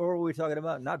 where were we talking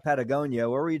about? Not Patagonia.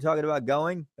 Where were you talking about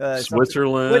going?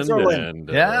 Switzerland. Switzerland. And,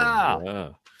 Yeah.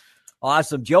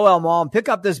 Awesome. Joel Malm, pick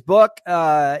up this book.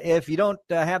 If you don't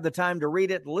have the time to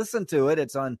read it, listen to it.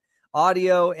 It's on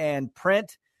audio and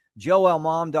print.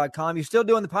 JoelMalm.com. You still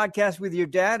doing the podcast with your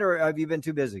dad, or have you been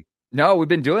too busy? No, we've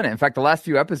been doing it. In fact, the last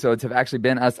few episodes have actually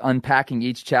been us unpacking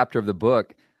each chapter of the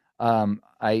book. I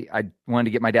wanted to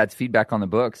get my dad's feedback on the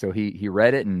book, so he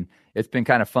read it, and it's been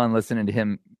kind of fun listening to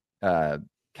him kind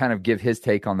of give his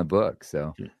take on the book.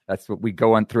 So that's what we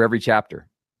go on through every chapter.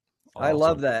 Awesome. I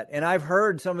love that. And I've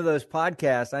heard some of those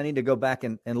podcasts. I need to go back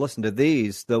and listen to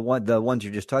these, the ones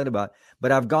you're just talking about.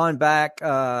 But I've gone back,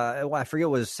 I forget, it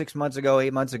was 6 months ago,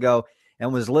 8 months ago,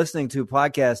 and was listening to a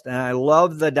podcast. And I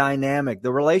love the dynamic.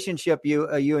 The relationship you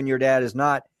and your dad is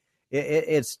not,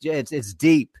 it's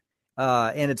deep.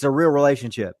 And it's a real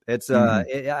relationship. It's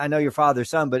I know your father's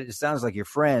son, but it sounds like you're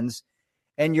friends.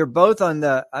 And you're both on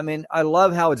I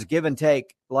love how it's give and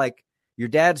take. Like your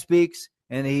dad speaks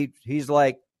and he's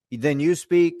like, then you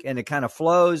speak, and it kind of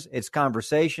flows. It's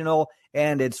conversational,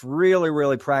 and it's really,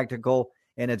 really practical,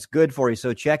 and it's good for you.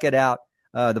 So check it out,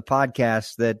 the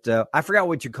podcast that I forgot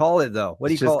what you call it, though. What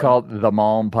do you call it? It's just called the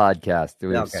Malm Podcast. It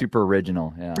was super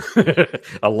original. Yeah.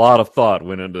 A lot of thought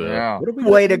went into that. Yeah.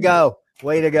 Way to go.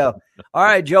 All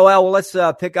right, Joel, well, let's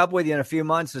pick up with you in a few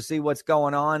months to see what's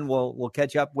going on. We'll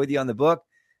catch up with you on the book.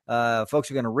 Folks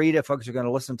are going to read it. Folks are going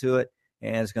to listen to it.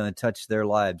 And it's going to touch their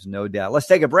lives, no doubt. Let's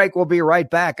take a break. We'll be right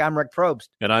back. I'm Rick Probst.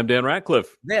 And I'm Dan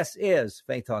Ratcliffe. This is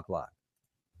Faith Talk Live.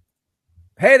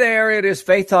 Hey there, it is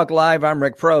Faith Talk Live. I'm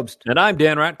Rick Probst. And I'm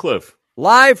Dan Ratcliffe.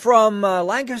 Live from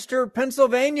Lancaster,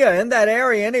 Pennsylvania, in that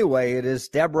area anyway. It is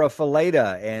Deborah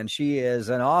Fileta, and she is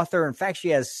an author. In fact, she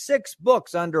has 6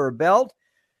 books under her belt.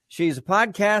 She's a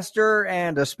podcaster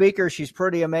and a speaker. She's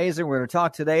pretty amazing. We're going to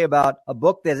talk today about a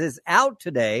book that is out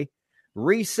today,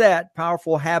 Reset,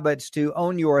 Powerful Habits to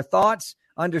Own Your Thoughts,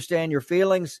 Understand Your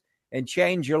Feelings, and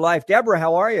Change Your Life. Deborah,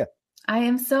 how are you? I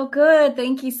am so good.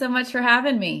 Thank you so much for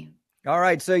having me. All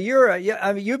right. So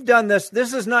you've done this.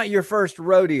 This is not your first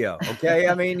rodeo. Okay.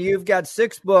 I mean, you've got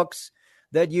 6 books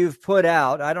that you've put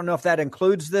out. I don't know if that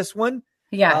includes this one,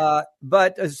 Yeah.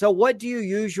 But so what do you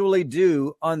usually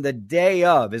do on the day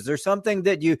of? Is there something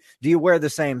that do you wear the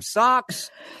same socks?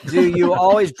 Do you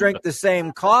always drink the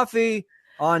same coffee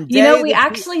on day? We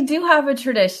actually do have a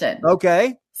tradition.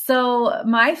 Okay. So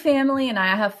my family and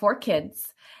I have 4 kids.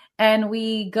 And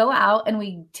we go out and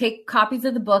we take copies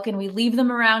of the book and we leave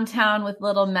them around town with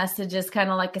little messages,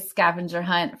 kind of like a scavenger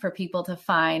hunt for people to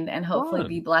find and hopefully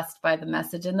be blessed by the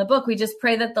message in the book. We just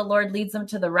pray that the Lord leads them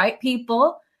to the right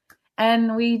people.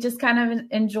 And we just kind of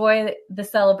enjoy the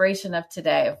celebration of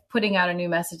today, of putting out a new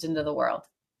message into the world.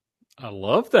 I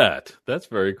love that. That's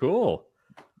very cool.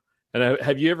 And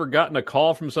have you ever gotten a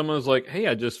call from someone who's like, hey,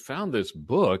 I just found this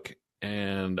book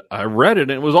and I read it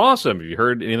and it was awesome. Have you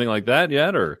heard anything like that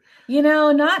yet? Or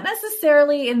not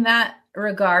necessarily in that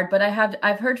regard, but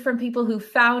I've heard from people who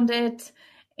found it,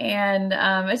 and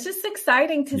it's just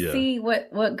exciting to see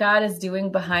what God is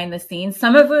doing behind the scenes.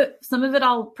 Some of it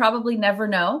I'll probably never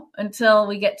know until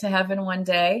we get to heaven one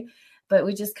day, but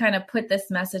we just kind of put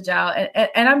this message out,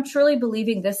 and I'm truly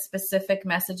believing this specific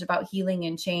message about healing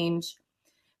and change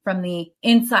from the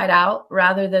inside out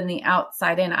rather than the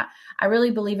outside in. I really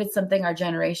believe it's something our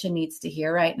generation needs to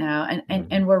hear right now.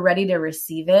 And we're ready to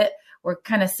receive it. We're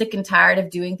kind of sick and tired of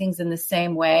doing things in the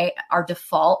same way. Our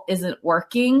default isn't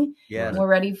working. Yeah. And we're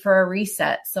ready for a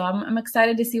reset. So I'm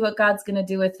excited to see what God's going to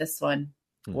do with this one.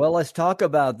 Well, let's talk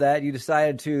about that. You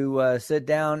decided to sit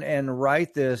down and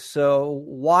write this. So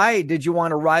why did you want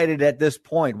to write it at this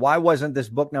point? Why wasn't this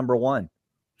book number 1?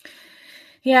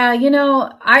 Yeah,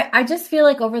 I just feel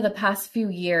like over the past few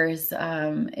years,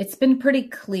 it's been pretty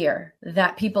clear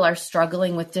that people are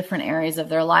struggling with different areas of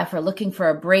their life or looking for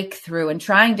a breakthrough and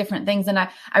trying different things. And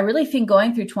I really think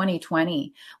going through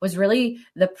 2020 was really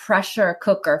the pressure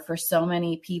cooker for so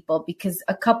many people, because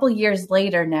a couple years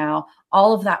later now,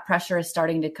 all of that pressure is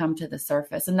starting to come to the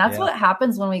surface. And that's what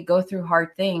happens when we go through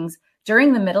hard things.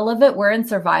 During the middle of it, we're in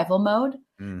survival mode.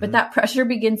 But that pressure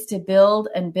begins to build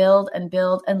and build and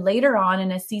build. And later on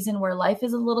in a season where life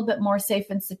is a little bit more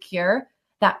safe and secure,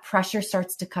 that pressure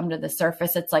starts to come to the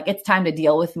surface. It's like, it's time to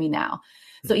deal with me now.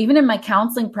 So even in my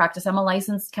counseling practice, I'm a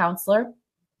licensed counselor.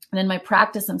 And in my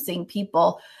practice, I'm seeing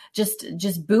people just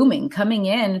booming, coming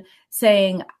in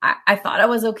saying, I thought I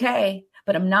was okay,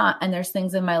 but I'm not. And there's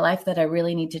things in my life that I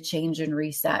really need to change and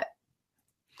reset.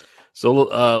 So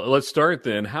let's start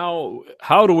then. How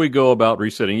do we go about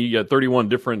resetting? You got 31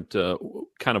 different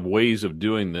kind of ways of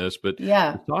doing this, but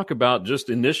talk about just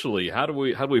initially, how do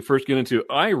we first get into,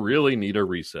 I really need a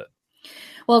reset?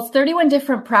 Well, it's 31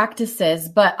 different practices,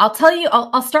 but I'll tell you,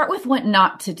 I'll start with what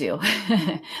not to do.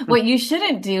 What you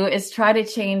shouldn't do is try to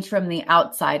change from the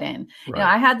outside in. Right.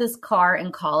 I had this car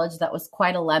in college that was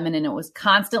quite a lemon, and it was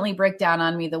constantly break down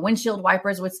on me. The windshield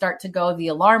wipers would start to go, the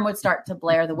alarm would start to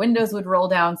blare, the windows would roll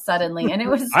down suddenly. And it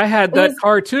was, I had that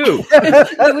car too.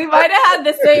 We might have had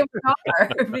the same car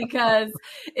because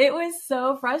it was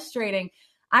so frustrating.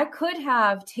 I could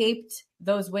have taped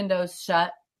those windows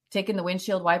shut, taken the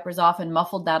windshield wipers off, and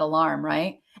muffled that alarm,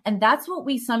 right? And that's what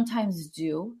we sometimes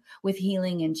do with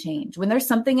healing and change. When there's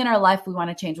something in our life we want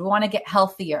to change, we want to get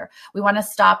healthier. We want to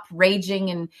stop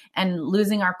raging and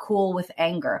losing our cool with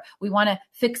anger. We want to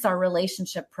fix our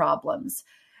relationship problems.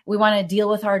 We want to deal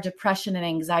with our depression and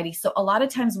anxiety. So a lot of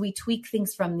times we tweak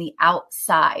things from the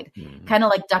outside, kind of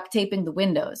like duct taping the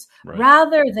windows,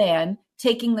 rather than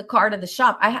taking the car to the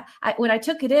shop. When I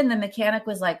took it in, the mechanic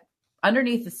was like,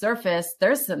 underneath the surface,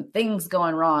 there's some things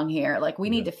going wrong here. Like we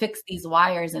need to fix these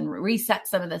wires and reset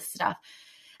some of this stuff.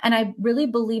 And I really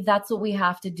believe that's what we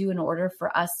have to do in order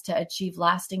for us to achieve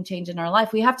lasting change in our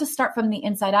life. We have to start from the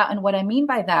inside out. And what I mean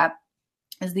by that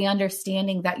is the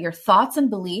understanding that your thoughts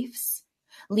and beliefs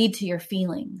lead to your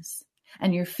feelings,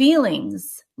 and your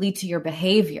feelings lead to your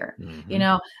behavior.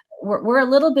 We're a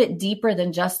little bit deeper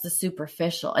than just the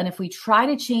superficial. And if we try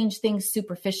to change things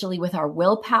superficially with our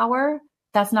willpower,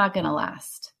 that's not going to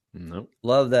last. Nope.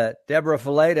 Love that. Deborah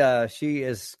Fileta, she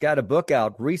has got a book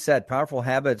out, Reset, Powerful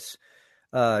Habits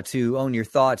to Own Your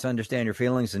Thoughts, Understand Your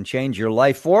Feelings, and Change Your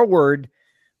Life Forward,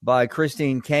 by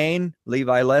Christine Kane,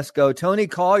 Levi Lesko, Tony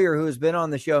Collier, who has been on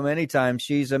the show many times.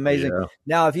 She's amazing. Yeah.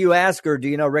 Now, if you ask her, do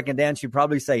you know Rick and Dan, she'd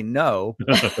probably say no.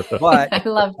 But I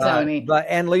love Tony.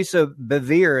 And Lisa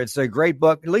Bevere, it's a great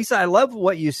book. Lisa, I love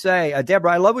what you say.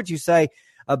 Deborah, I love what you say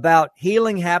about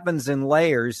healing happens in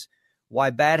layers.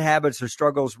 Why bad habits or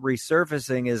struggles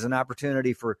resurfacing is an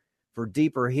opportunity for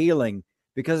deeper healing,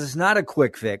 because it's not a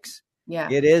quick fix. Yeah,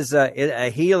 it is a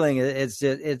healing.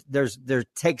 There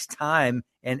takes time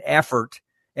and effort,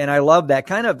 and I love that.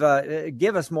 Kind of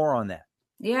give us more on that.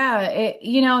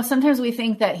 Yeah, sometimes we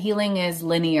think that healing is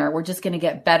linear. We're just going to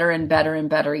get better and better and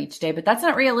better each day, but that's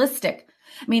not realistic.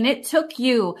 I mean, it took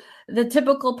you, the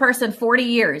typical person, 40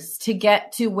 years to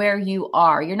get to where you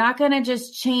are. You're not going to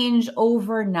just change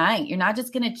overnight. You're not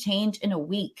just going to change in a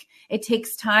week. It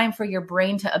takes time for your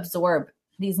brain to absorb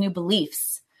these new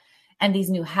beliefs and these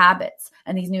new habits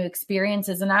and these new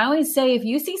experiences. And I always say, if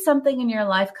you see something in your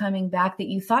life coming back that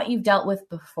you thought you've dealt with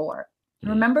before,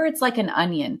 remember, it's like an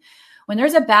onion. When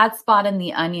there's a bad spot in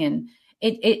the onion,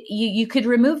 you could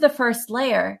remove the first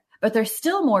layer, but there's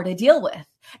still more to deal with.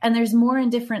 And there's more in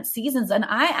different seasons. And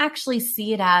I actually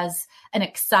see it as an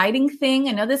exciting thing.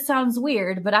 I know this sounds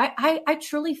weird, but I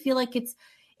truly feel like it's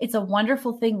a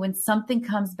wonderful thing when something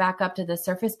comes back up to the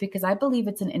surface, because I believe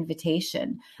it's an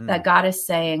invitation that God is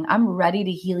saying, I'm ready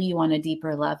to heal you on a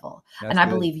deeper level. That's and I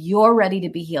good. believe you're ready to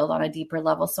be healed on a deeper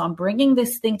level. So I'm bringing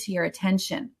this thing to your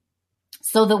attention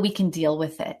so that we can deal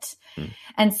with it.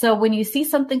 And so when you see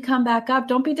something come back up,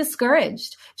 don't be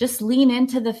discouraged. Just lean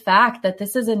into the fact that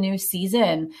this is a new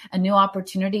season, a new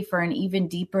opportunity for an even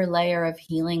deeper layer of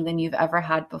healing than you've ever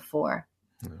had before.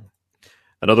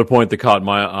 Another point that caught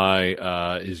my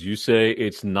eye is you say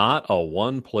it's not a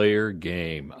one-player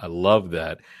game. I love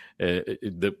that.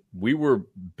 That we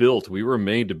were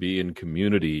made to be in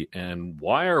community. And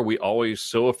why are we always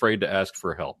so afraid to ask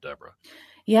for help, Deborah?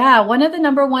 Yeah, one of the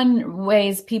number one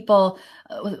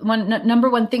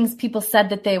things people said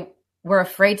that they were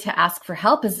afraid to ask for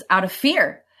help is out of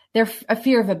fear. They're a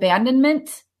fear of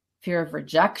abandonment, fear of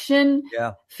rejection,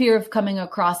 fear of coming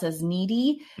across as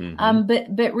needy.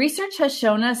 But research has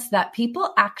shown us that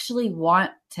people actually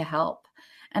want to help.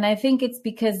 And I think it's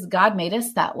because God made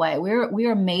us that way. We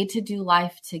are made to do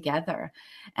life together,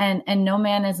 and no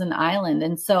man is an island.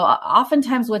 And so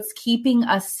oftentimes what's keeping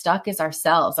us stuck is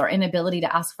ourselves, our inability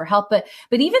to ask for help. But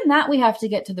even that we have to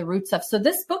get to the roots of. So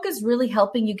this book is really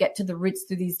helping you get to the roots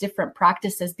through these different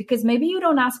practices, because maybe you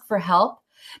don't ask for help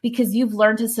because you've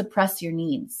learned to suppress your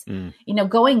needs. You know,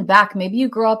 going back, maybe you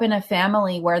grew up in a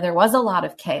family where there was a lot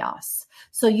of chaos.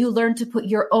 So you learned to put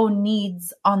your own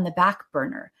needs on the back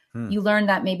burner. You learn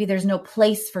that maybe there's no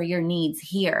place for your needs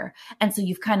here. And so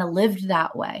you've kind of lived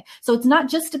that way. So it's not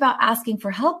just about asking for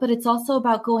help, but it's also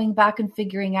about going back and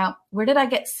figuring out, where did I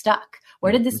get stuck?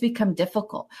 Where did this become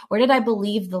difficult? Where did I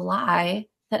believe the lie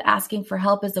that asking for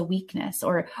help is a weakness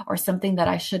or something that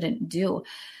I shouldn't do?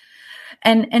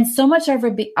 And so much of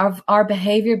our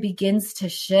behavior begins to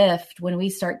shift when we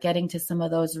start getting to some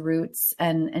of those roots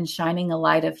and shining a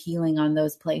light of healing on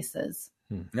those places.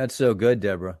 That's so good,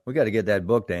 Deborah. We got to get that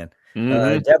book, Dan.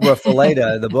 Deborah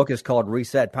Fileta, the book is called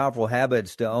Reset: Powerful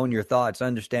Habits to Own Your Thoughts,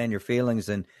 Understand Your Feelings,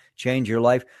 and Change Your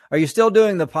Life. Are you still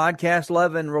doing the podcast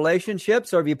Love and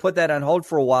Relationships, or have you put that on hold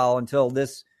for a while until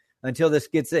this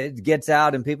gets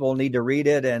out and people need to read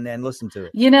it and listen to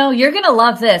it? You know, you're going to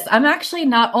love this. I'm actually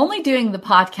not only doing the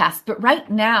podcast, but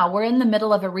right now we're in the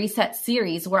middle of a reset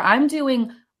series where I'm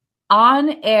doing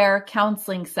on-air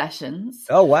counseling sessions.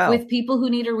 Oh, wow. With people who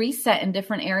need a reset in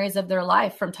different areas of their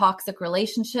life, from toxic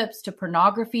relationships to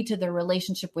pornography to their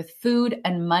relationship with food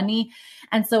and money.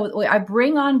 And so I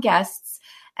bring on guests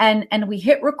and we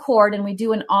hit record and we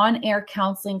do an on-air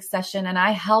counseling session, and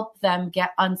I help them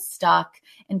get unstuck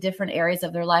in different areas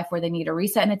of their life where they need a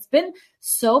reset. And it's been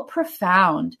so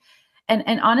profound.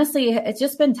 And honestly, it's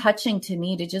just been touching to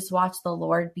me to just watch the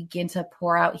Lord begin to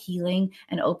pour out healing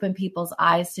and open people's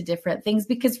eyes to different things,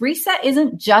 because reset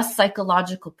isn't just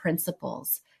psychological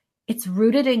principles. It's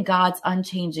rooted in God's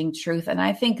unchanging truth. And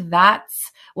I think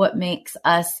that's what makes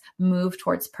us move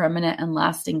towards permanent and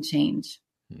lasting change.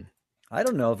 I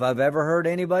don't know if I've ever heard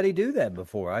anybody do that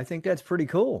before. I think that's pretty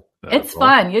cool. It's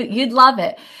fun. You'd love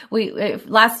it.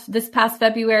 This past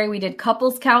February, we did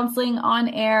couples counseling on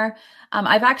air.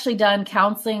 I've actually done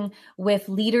counseling with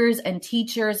leaders and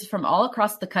teachers from all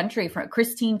across the country, from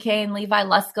Christine Kane, Levi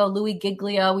Lesko, Louis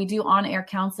Giglio. We do on-air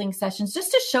counseling sessions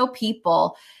just to show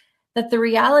people that the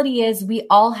reality is we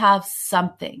all have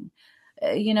something.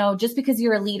 Just because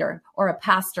you're a leader or a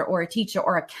pastor or a teacher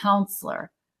or a counselor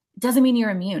doesn't mean you're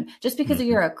immune. Just because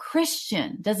you're a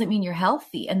Christian doesn't mean you're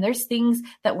healthy. And there's things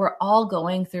that we're all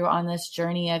going through on this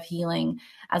journey of healing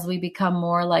as we become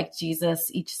more like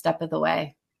Jesus each step of the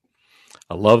way.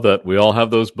 I love that. We all have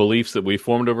those beliefs that we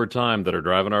formed over time that are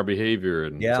driving our behavior.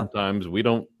 And sometimes we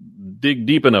don't dig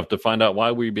deep enough to find out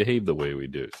why we behave the way we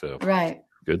do. So right.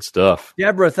 Good stuff.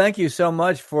 Deborah, thank you so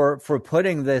much for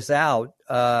putting this out.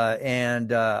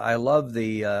 And I love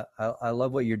I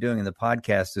love what you're doing in the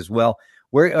podcast as well.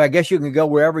 I guess you can go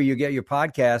wherever you get your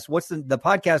podcast. What's the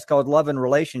podcast called? Love and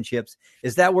Relationships.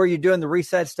 Is that where you're doing the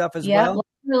reset stuff as well? Love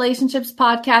and Relationships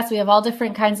podcast. We have all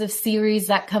different kinds of series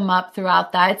that come up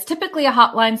throughout that. It's typically a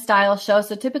hotline style show.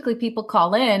 So typically people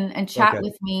call in and chat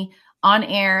with me on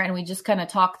air and we just kind of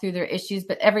talk through their issues.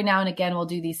 But every now and again, we'll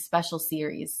do these special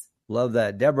series. Love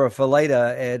that. Deborah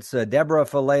Fileta. It's Deborah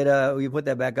Fileta. You put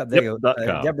that back up there. Yep,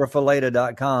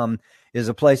 DeborahFileta.com is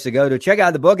a place to go to. Check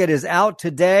out the book. It is out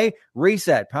today.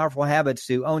 Reset, Powerful Habits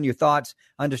to Own Your Thoughts,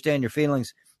 Understand Your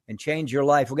Feelings, and Change Your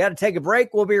Life. We got to take a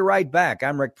break. We'll be right back.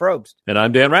 I'm Rick Probst. And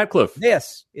I'm Dan Ratcliffe.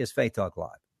 This is Faith Talk Live.